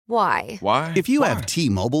Why? Why? If you have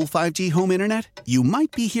T-Mobile 5G home internet, you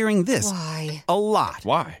might be hearing this Why? a lot.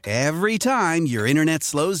 Why? Every time your internet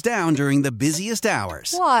slows down during the busiest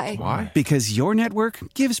hours. Why? Why? Because your network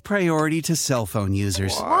gives priority to cell phone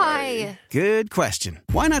users. Why? Good question.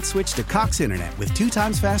 Why not switch to Cox Internet with 2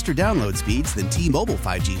 times faster download speeds than T-Mobile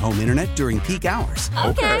 5G home internet during peak hours?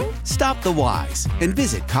 Okay. Stop the whys and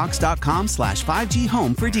visit cox.com/5G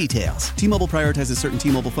home for details. T-Mobile prioritizes certain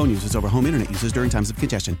T-Mobile phone users over home internet users during times of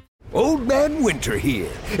congestion. Old Man Winter here.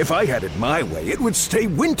 If I had it my way, it would stay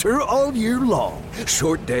winter all year long.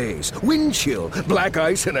 Short days, wind chill, black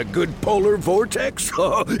ice, and a good polar vortex.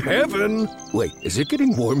 Oh, heaven. Wait, is it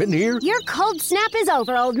getting warm in here? Your cold snap is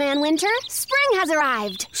over, Old Man Winter. Spring has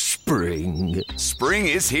arrived. Spring. Spring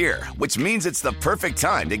is here, which means it's the perfect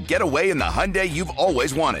time to get away in the Hyundai you've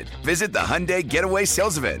always wanted. Visit the Hyundai Getaway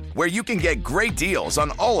Sales Event, where you can get great deals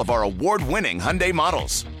on all of our award-winning Hyundai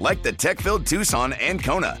models, like the tech-filled Tucson and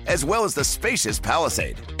Kona, as well as the spacious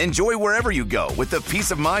Palisade. Enjoy wherever you go with the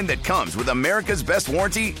peace of mind that comes with America's best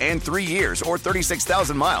warranty and 3 years or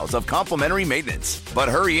 36,000 miles of complimentary maintenance. But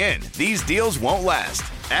hurry in, these deals won't last.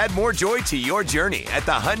 Add more joy to your journey at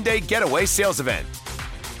the Hyundai Getaway Sales Event.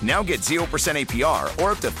 Now get 0% APR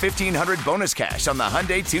or up to $1,500 bonus cash on the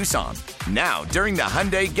Hyundai Tucson. Now, during the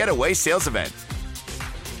Hyundai Getaway Sales Event.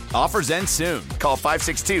 Offers end soon. Call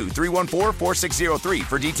 562-314-4603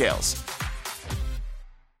 for details.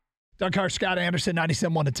 Doug Carr, Scott Anderson,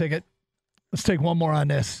 97.1 The Ticket. Let's take one more on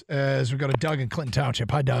this as we go to Doug in Clinton Township.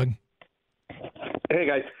 Hi, Doug. Hey,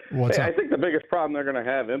 guys. What's up? I think the biggest problem they're going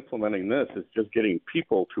to have implementing this is just getting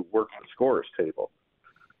people to work the scorer's table.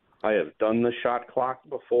 I have done the shot clock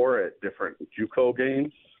before at different JUCO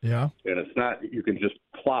games. Yeah. And it's not, you can just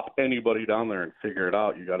plop anybody down there and figure it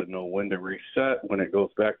out. You got to know when to reset, when it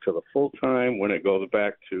goes back to the full time, when it goes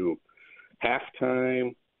back to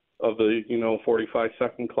halftime of the,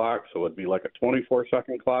 45-second clock. So it'd be like a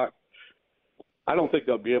 24-second clock. I don't think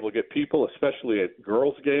they'll be able to get people, especially at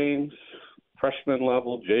girls' games, freshman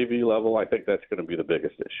level, JV level. I think that's going to be the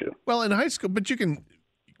biggest issue. Well, in high school, but you can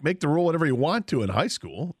make the rule whatever you want to in high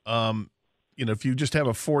school. If you just have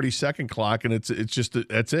a 40-second clock and it's just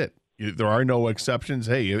that's it. There are no exceptions.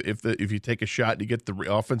 Hey, if you take a shot and you get the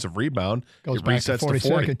offensive rebound, Goes it back resets to 40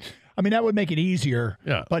 seconds. I mean, that would make it easier.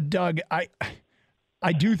 Yeah. But, Doug, I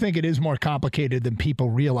do think it is more complicated than people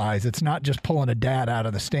realize. It's not just pulling a dad out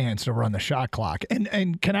of the stands to run the shot clock.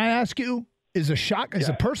 And can I ask you, is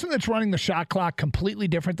the person that's running the shot clock completely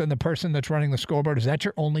different than the person that's running the scoreboard? Is that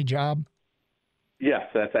your only job? Yes,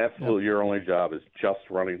 that's absolutely your only job is just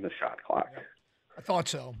running the shot clock. I thought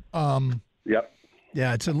so. Yep.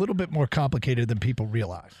 Yeah, it's a little bit more complicated than people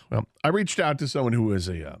realize. Well, I reached out to someone who was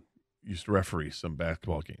used to referee some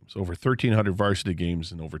basketball games, over 1,300 varsity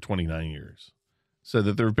games in over 29 years. Said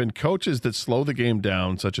that there have been coaches that slow the game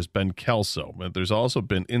down, such as Ben Kelso. But there's also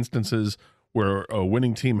been instances where a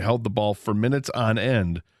winning team held the ball for minutes on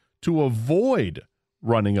end to avoid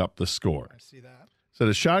running up the score. I see that. So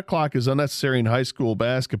the shot clock is unnecessary in high school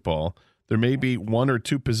basketball. There may be 1 or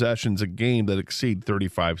 2 possessions a game that exceed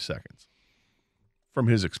 35 seconds from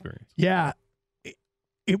his experience. Yeah,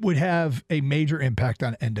 it would have a major impact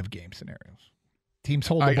on end-of-game scenarios. Teams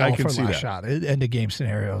hold the ball for last shot, end-of-game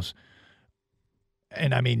scenarios.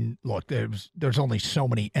 And, I mean, look, there's only so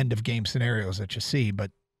many end-of-game scenarios that you see,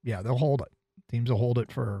 but, yeah, they'll hold it. Teams will hold it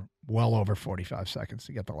for well over 45 seconds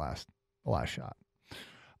to get the last shot.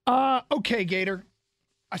 Okay, Gator.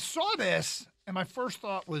 I saw this, and my first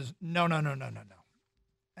thought was, no. And then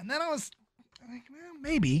I was like, well,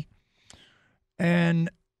 maybe. And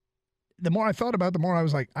the more I thought about it, the more I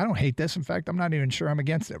was like, I don't hate this. In fact, I'm not even sure I'm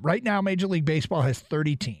against it. Right now, Major League Baseball has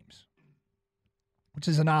 30 teams, which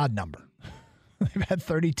is an odd number. They've had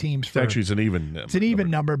 30 teams. Actually, it's an even number. It's an even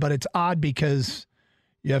number, but it's odd because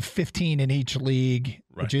you have 15 in each league,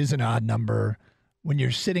 which is an odd number. When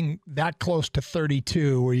you're sitting that close to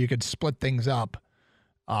 32, where you could split things up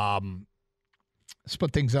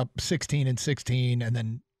 16 and 16, and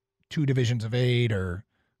then 2 divisions of 8 or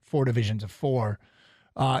 4 divisions of 4.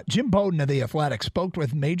 Jim Bowden of The Athletic spoke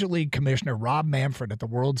with Major League Commissioner Rob Manfred at the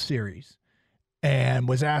World Series and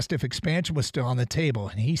was asked if expansion was still on the table,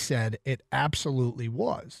 and he said it absolutely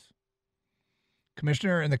was.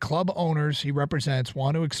 Commissioner and the club owners he represents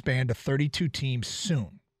want to expand to 32 teams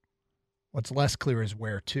soon. What's less clear is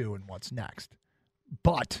where to and what's next.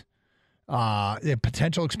 But the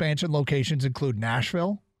potential expansion locations include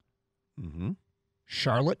Nashville,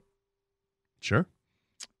 Charlotte, sure,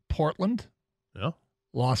 Portland,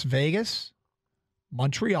 Las Vegas,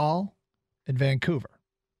 Montreal, and Vancouver.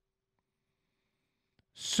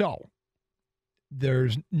 So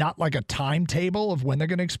there's not like a timetable of when they're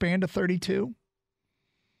going to expand to 32.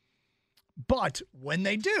 But when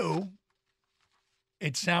they do,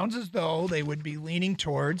 it sounds as though they would be leaning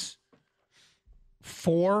towards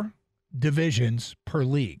 4 divisions per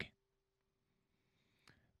league.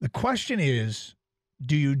 The question is,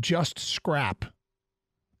 do you just scrap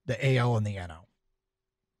the AL and the NL?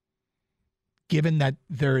 Given that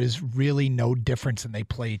there is really no difference and they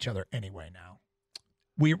play each other anyway now.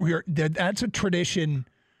 That's a tradition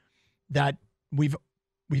that we've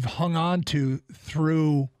hung on to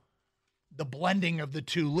through the blending of the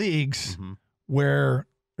 2 leagues where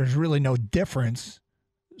there's really no difference.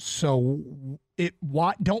 So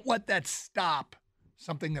don't let that stop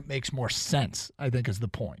something that makes more sense, I think is the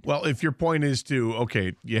point. Well, if your point is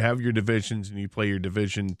okay, you have your divisions and you play your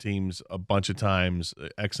division teams a bunch of times,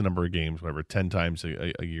 X number of games, whatever, 10 times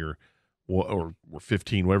a year or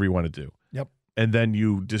 15, whatever you want to do. Yep. And then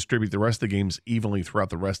you distribute the rest of the games evenly throughout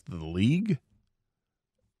the rest of the league,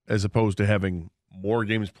 as opposed to having more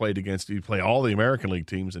games played against, you play all the American League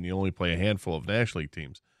teams and you only play a handful of National League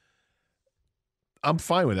teams. I'm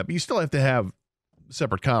fine with that, but you still have to have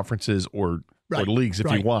separate conferences or leagues if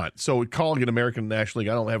you want. So calling it American National League,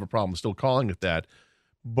 I don't have a problem still calling it that,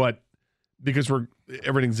 but because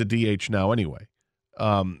everything's a DH now anyway.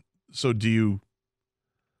 So do you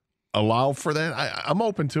allow for that? I'm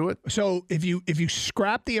open to it. So if you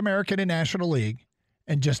scrap the American and National League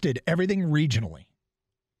and just did everything regionally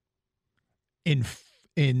in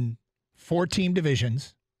 4-team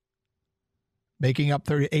divisions, making up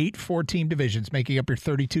 8 4-team divisions, making up your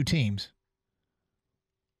 32 teams,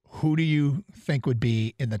 who do you think would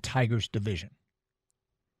be in the Tigers division?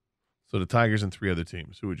 So the Tigers and 3 other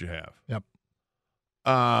teams. Who would you have? Yep.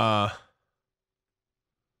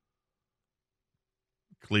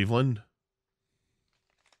 Cleveland.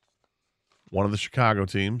 One of the Chicago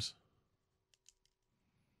teams.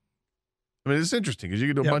 I mean, it's interesting because you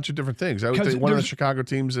can do a bunch of different things. I would say one of the Chicago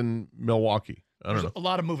teams in Milwaukee. I don't know. A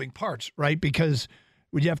lot of moving parts, right? Because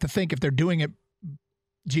you have to think if they're doing it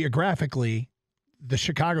geographically, the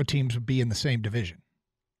Chicago teams would be in the same division.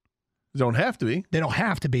 They don't have to be. They don't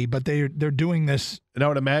have to be, but they're doing this. And I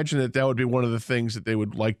would imagine that would be one of the things that they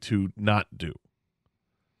would like to not do.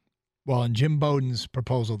 Well, in Jim Bowden's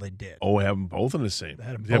proposal, they did. Oh, have them both in the same. They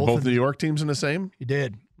had them both, both New York teams in the same? He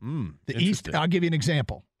did. The East, I'll give you an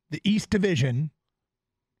example. The East Division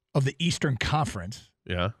of the Eastern Conference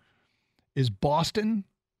is Boston,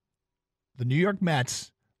 the New York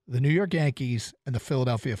Mets, the New York Yankees, and the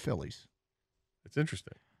Philadelphia Phillies. It's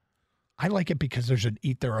interesting. I like it because there's an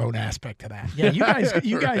eat their own aspect to that. Yeah,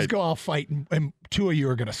 you guys go all fight, and 2 of you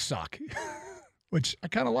are going to suck, which I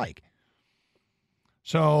kind of like.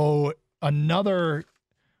 So another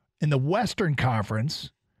in the Western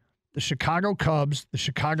Conference, the Chicago Cubs, the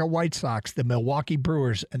Chicago White Sox, the Milwaukee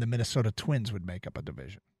Brewers, and the Minnesota Twins would make up a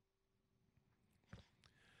division.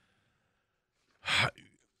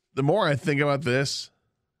 The more I think about this,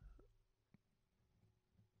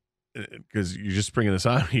 because you're just bringing this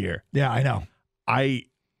on here. Yeah, I know. I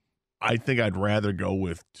think I'd rather go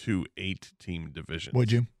with 2 8-team divisions.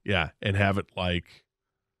 Would you? Yeah, and have it like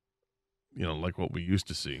what we used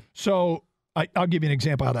to see. So I'll give you an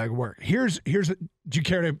example how that would work. Here's. Do you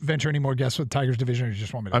care to venture any more guess with Tigers division, or you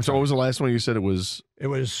just want me to? I'm sorry. What was the last one you said? It was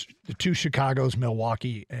the 2 Chicagos,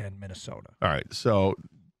 Milwaukee, and Minnesota. All right. So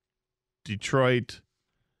Detroit,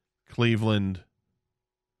 Cleveland,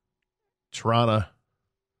 Toronto,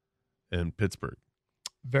 and Pittsburgh.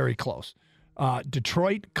 Very close.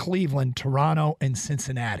 Detroit, Cleveland, Toronto, and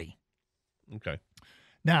Cincinnati. Okay.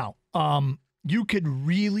 Now, you could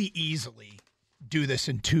really easily do this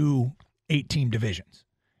in 2 8-team divisions.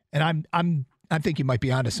 And I think you might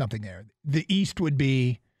be onto something there. The East would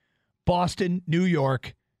be Boston, New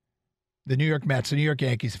York, the New York Mets, the New York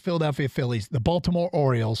Yankees, the Philadelphia Phillies, the Baltimore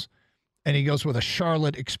Orioles, and he goes with a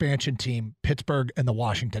Charlotte expansion team, Pittsburgh, and the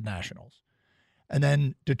Washington Nationals. And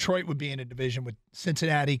then Detroit would be in a division with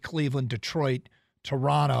Cincinnati, Cleveland, Detroit,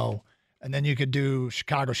 Toronto, and then you could do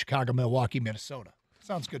Chicago, Milwaukee, Minnesota.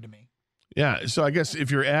 Sounds good to me. Yeah, so I guess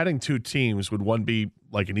if you're adding 2 teams, would one be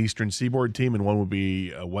like an Eastern Seaboard team and one would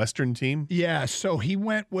be a Western team? Yeah, so he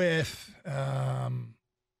went with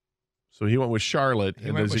So he went with Charlotte.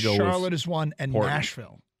 He went with Charlotte as one, and Portland.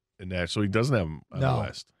 Nashville. And so he doesn't have them on the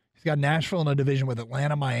West. He's got Nashville in a division with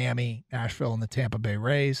Atlanta, Miami, Nashville, and the Tampa Bay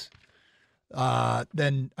Rays.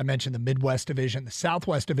 Then I mentioned the Midwest division. The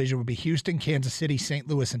Southwest division would be Houston, Kansas City, St.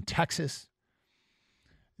 Louis, and Texas.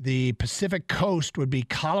 The Pacific Coast would be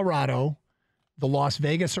Colorado, the Las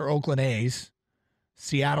Vegas or Oakland A's,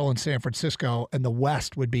 Seattle and San Francisco, and the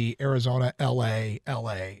West would be Arizona, LA,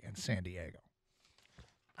 and San Diego.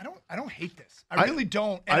 I don't hate this. I really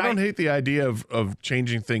don't. I don't hate the idea of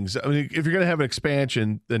changing things. I mean, if you're going to have an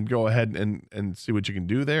expansion, then go ahead and see what you can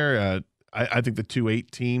do there. I think the 2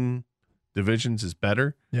 8-team divisions is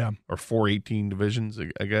better. Yeah. Or 4 18 divisions,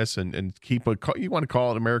 I guess, and keep you want to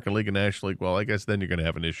call it American League and National League. Well, I guess then you're going to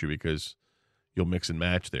have an issue because you'll mix and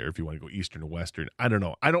match there if you want to go Eastern to Western. I don't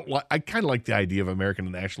know. I kind of like the idea of American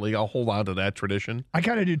and National League. I'll hold on to that tradition. I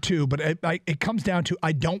kind of do too, but it comes down to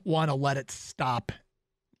I don't want to let it stop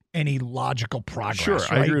any logical progress. Sure,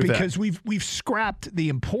 right? I agree with because that. we've scrapped the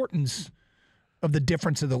importance of the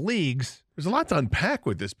difference of the leagues. There's a lot to unpack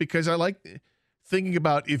with this because I like thinking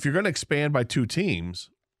about if you're going to expand by 2 teams,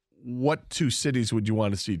 what 2 cities would you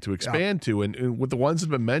want to see to expand to? And with the ones that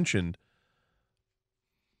have been mentioned,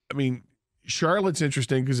 I mean, Charlotte's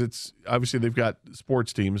interesting because it's obviously they've got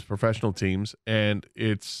sports teams, professional teams, and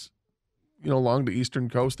it's along the eastern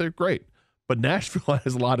coast. They're great, but Nashville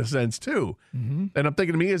has a lot of sense too. Mm-hmm. And I'm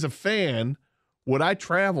thinking to me as a fan, would I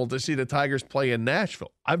travel to see the Tigers play in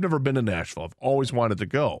Nashville? I've never been to Nashville. I've always wanted to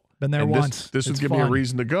go. Been there once. This would give me a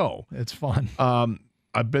reason to go. It's fun.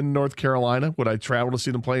 I've been to North Carolina. Would I travel to see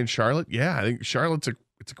them play in Charlotte? Yeah, I think Charlotte's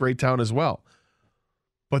it's a great town as well.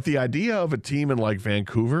 But the idea of a team in like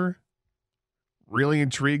Vancouver really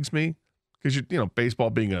intrigues me because baseball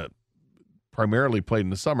being primarily played in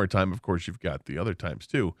the summertime. Of course, you've got the other times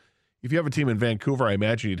too. If you have a team in Vancouver, I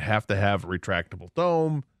imagine you'd have to have a retractable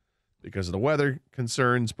dome because of the weather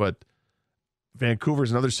concerns. But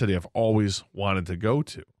Vancouver's another city I've always wanted to go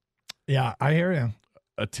to. Yeah, I hear you.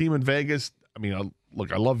 A team in Vegas. I mean,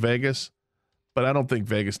 I love Vegas, but I don't think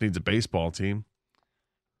Vegas needs a baseball team.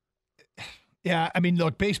 Yeah, I mean,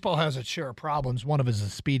 look, baseball has its share of problems. One of it is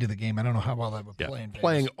the speed of the game. I don't know how well that would play in Vegas.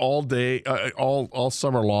 Playing all day, all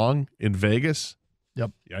summer long in Vegas?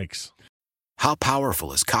 Yep. Yikes. How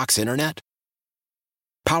powerful is Cox Internet?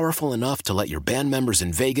 Powerful enough to let your band members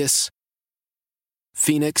in Vegas,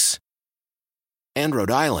 Phoenix, and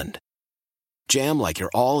Rhode Island jam like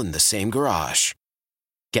you're all in the same garage.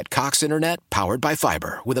 Get Cox Internet powered by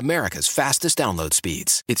fiber with America's fastest download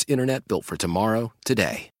speeds. It's internet built for tomorrow,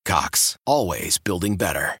 today. Cox, always building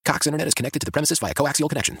better. Cox Internet is connected to the premises via coaxial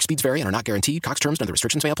connection. Speeds vary and are not guaranteed. Cox terms and other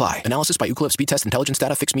restrictions may apply. Analysis by Ookla Speed Test Intelligence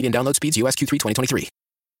Data. Fixed median download speeds. US Q3 2023.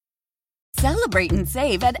 Celebrate and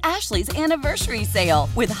save at Ashley's Anniversary Sale.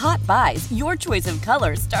 With Hot Buys, your choice of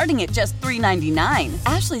colors starting at just $3.99.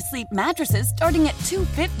 Ashley Sleep mattresses starting at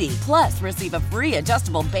 $2.50. Plus, receive a free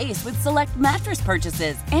adjustable base with select mattress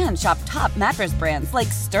purchases. And shop top mattress brands like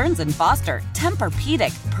Stearns & Foster,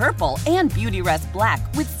 Tempur-Pedic, Purple, and Beautyrest Black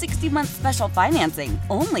with 60-month special financing.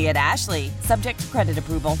 Only at Ashley. Subject to credit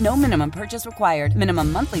approval. No minimum purchase required. Minimum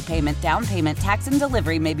monthly payment, down payment, tax, and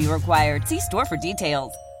delivery may be required. See store for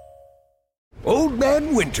details. Old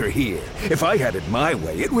Man Winter here. If I had it my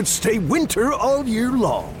way, it would stay winter all year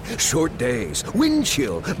long. Short days, wind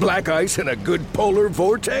chill, black ice, and a good polar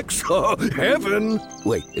vortex. Oh, heaven.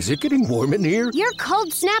 Wait, is it getting warm in here? Your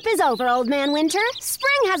cold snap is over, Old Man Winter.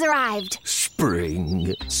 Spring has arrived.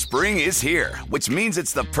 Spring. Spring is here, which means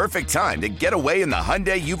it's the perfect time to get away in the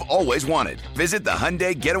Hyundai you've always wanted. Visit the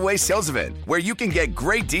Hyundai Getaway Sales Event, where you can get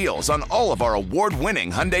great deals on all of our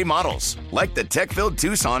award-winning Hyundai models, like the tech-filled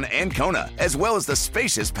Tucson and Kona, as well as the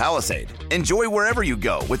spacious Palisade. Enjoy wherever you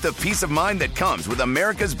go with the peace of mind that comes with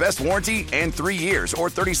America's best warranty and 3 years or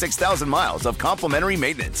 36,000 miles of complimentary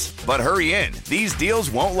maintenance. But hurry in, these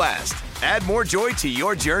deals won't last. Add more joy to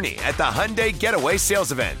your journey at the Hyundai Getaway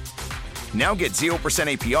Sales Event. Now get 0%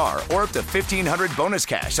 APR or up to $1,500 bonus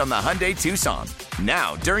cash on the Hyundai Tucson.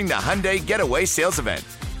 Now, during the Hyundai Getaway Sales Event.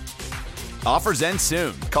 Offers end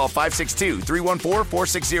soon. Call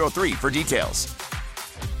 562-314-4603 for details.